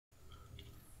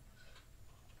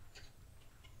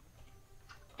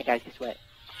Hey guys, guess what?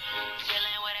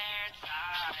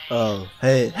 Oh,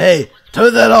 hey,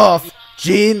 turn that off!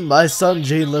 Gene, my son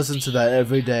Gene listens to that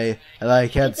every day, and I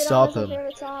can't stop him.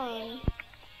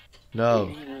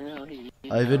 No.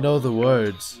 I even know the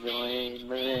words.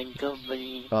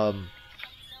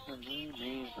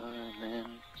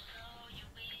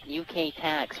 UK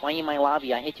tax, why are you in my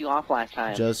lobby? I hit you off last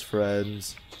time. Just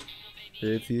friends.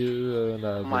 If you are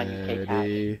not Come on, UK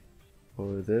ready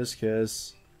for this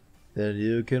kiss, then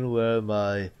you can wear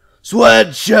my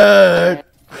sweatshirt!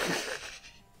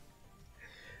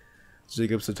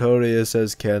 Jacob Sartorius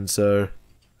says cancer.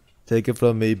 Take it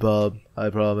from me, Bob. I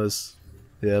promise.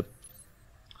 Yep.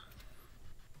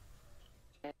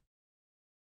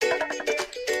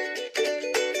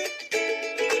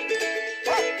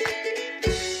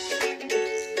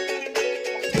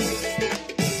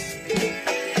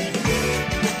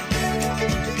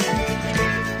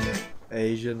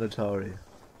 Asian Atari.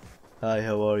 Hi,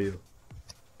 how are you?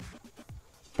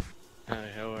 Hi,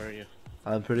 how are you?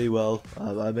 I'm pretty well.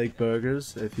 I make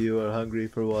burgers. If you are hungry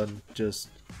for one, just,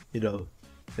 you know,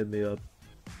 hit me up.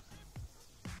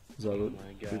 Is that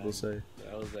what people say?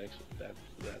 That was actually,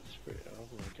 that's pretty, oh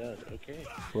my god, okay.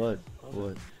 What?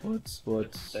 Oh. What's...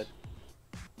 That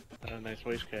nice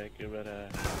voice crack, but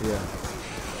yeah.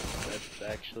 That's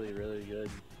actually really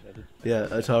good. Yeah,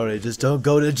 Atari, just don't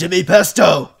go to Jimmy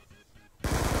Pesto!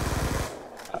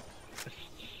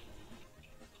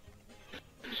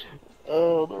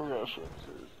 Oh, the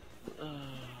references. I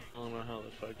don't know how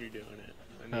the fuck you're doing it.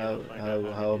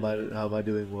 How am I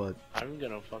doing what? I'm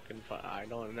gonna fucking I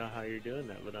don't know how you're doing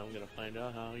that, but I'm gonna find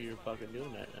out how you're fucking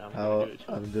doing that.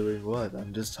 I'm doing what?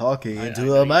 I'm just talking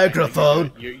into a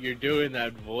microphone. You're doing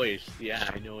that voice. Yeah,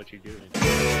 I know what you're doing.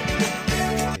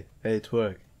 Hey,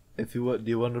 Twerk. If you want, do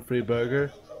you want a free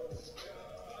burger?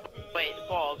 Wait,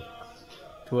 Bob.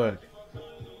 Twerk.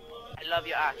 I love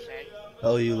your accent.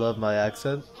 Oh, you love my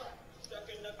accent?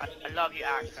 I love your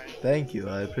accent. Thank you,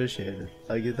 I appreciate it.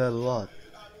 I get that a lot.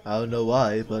 I don't know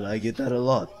why, but I get that a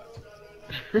lot.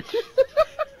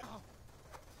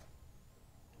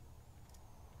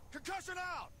 Concussion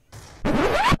out!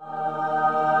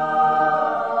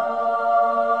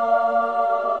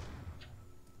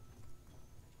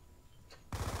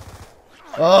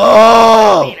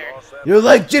 Oh! You're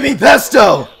like Jimmy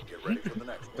Pesto!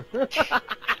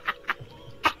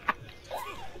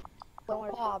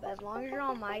 Bob, as long as you're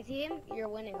on my team, you're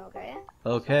winning, okay?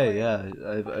 Okay, yeah.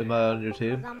 Am I on your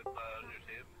team?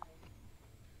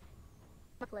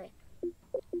 Play.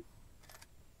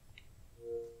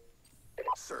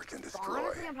 Search and destroy.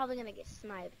 Honestly, I'm probably gonna get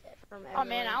sniped from everywhere. Oh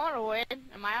man, I want to win.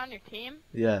 Am I on your team?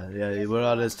 Yeah, we're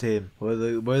on his team. We're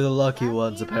the lucky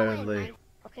ones, apparently.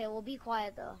 Okay, well, be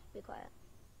quiet though. Be quiet.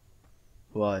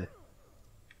 Why?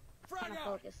 Trying to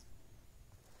focus.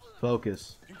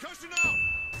 Focus. Concussion out!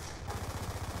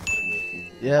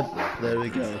 Yep, there we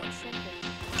go.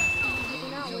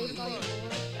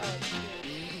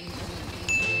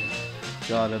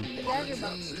 Got him.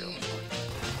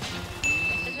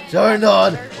 Turned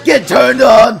on! Get turned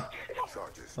on!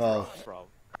 Oh.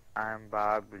 I'm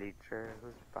Bob Bleacher.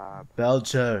 Who's Bob?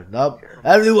 Belcher. Nope.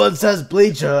 Everyone says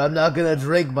Bleacher. I'm not gonna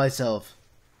drink myself.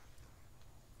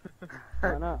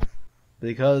 Why not?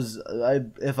 Because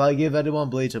if I give anyone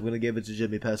bleach, I'm gonna give it to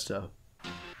Jimmy Pesto.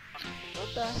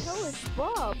 What the hell is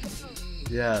Bob?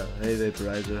 Yeah, hey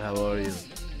Vaporizer, how are you?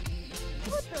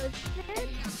 What the shit?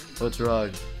 What's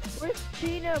wrong? Where's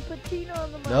Tina? Put Tina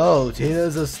on the mic. No,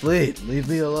 Tina's asleep. Leave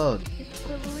me alone.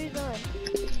 Put Louise on.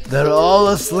 They're all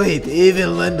asleep,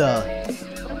 even Linda. Let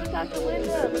me talk to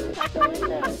Linda. Let me talk to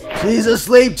Linda. She's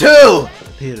asleep too!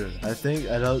 Peter,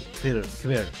 Peter,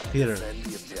 come here. Peter,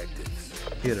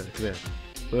 come here.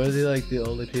 We're like the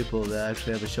only people that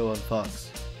actually have a show on Fox.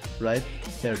 Right?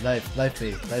 Here, knife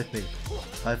me.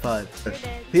 High five.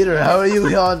 Peter, how are you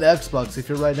on Xbox if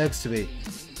you're right next to me?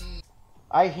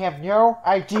 I have no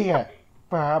idea,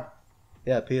 Bob.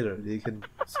 Yeah, Peter,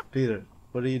 Peter,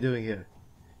 what are you doing here?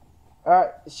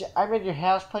 I'm in your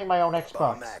house playing my own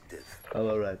Xbox. Oh,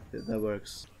 alright, that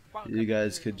works. You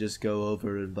guys could just go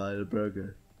over and buy a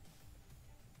burger.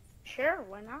 Sure,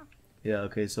 why not? Yeah,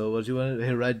 okay, so what do you want to...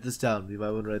 Hey, write this down. You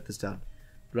might want to write this down.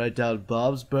 Write down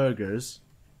Bob's Burgers.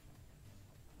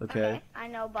 Okay? I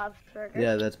know Bob's Burgers.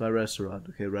 Yeah, that's my restaurant.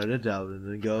 Okay, write it down and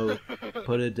then go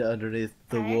put it underneath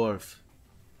the wharf.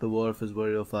 The wharf is where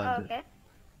you'll find okay. it.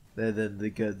 And then they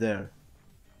get there.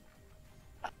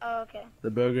 Okay.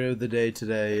 The burger of the day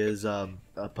today is a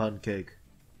pun cake.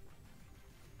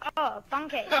 Oh, fun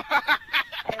cake. I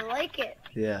like it.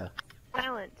 Yeah.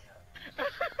 Silent.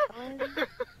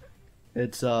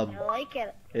 It's I like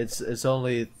it. it's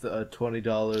only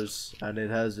 $20 and it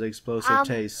has an explosive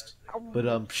taste. But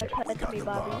Touch me,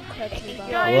 Bobby. Touch me,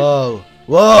 Bobby. whoa,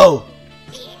 whoa!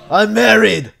 I'm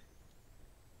married.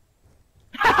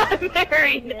 I'm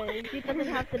married. Yeah, he doesn't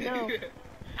have to know.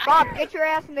 Bob, get your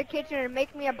ass in the kitchen and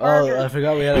make me a Oh, burger. I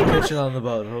forgot we had a kitchen on the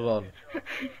boat. Hold on.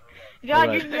 God,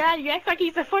 Alright. you act like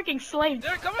he's a fucking slave.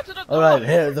 They're coming to the door. Alright,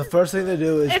 here, the first thing to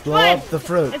do is It's blow fine. up the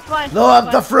fruit. It's fine. Blow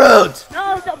up the fruit!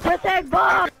 No, don't protect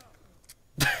Bob.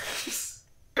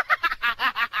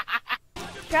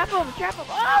 Trap him, trap him.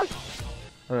 Oh!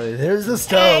 Alright, here's the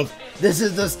stove. This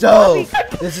is the stove.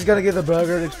 This is gonna give the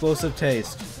burger an explosive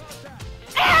taste.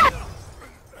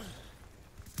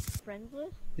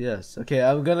 Friendless? Yes. Okay,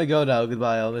 I'm gonna go now.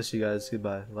 Goodbye. I'll miss you guys.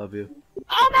 Goodbye. Love you.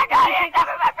 Oh my God, you're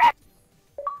never my friend.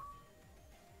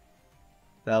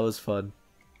 That was fun.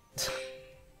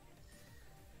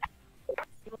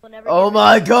 You will never Oh get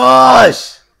my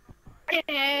gosh!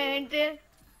 And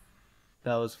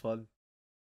That was fun.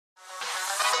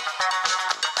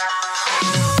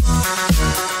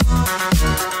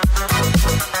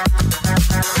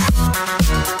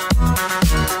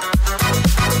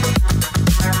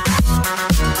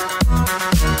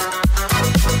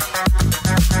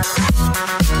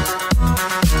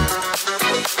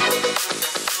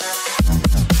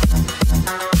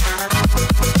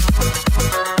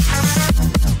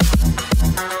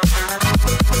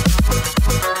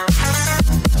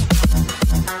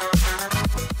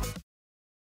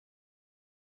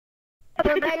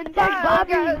 We're making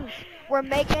burgers. We're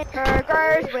making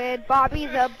burgers with Bobby's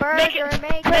a burger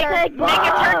make a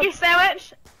turkey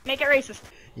sandwich. Make it racist.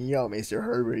 Yo, Mr.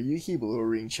 Herbert, you keep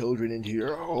luring children into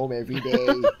your home every day,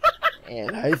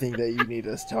 and I think that you need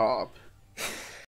to stop.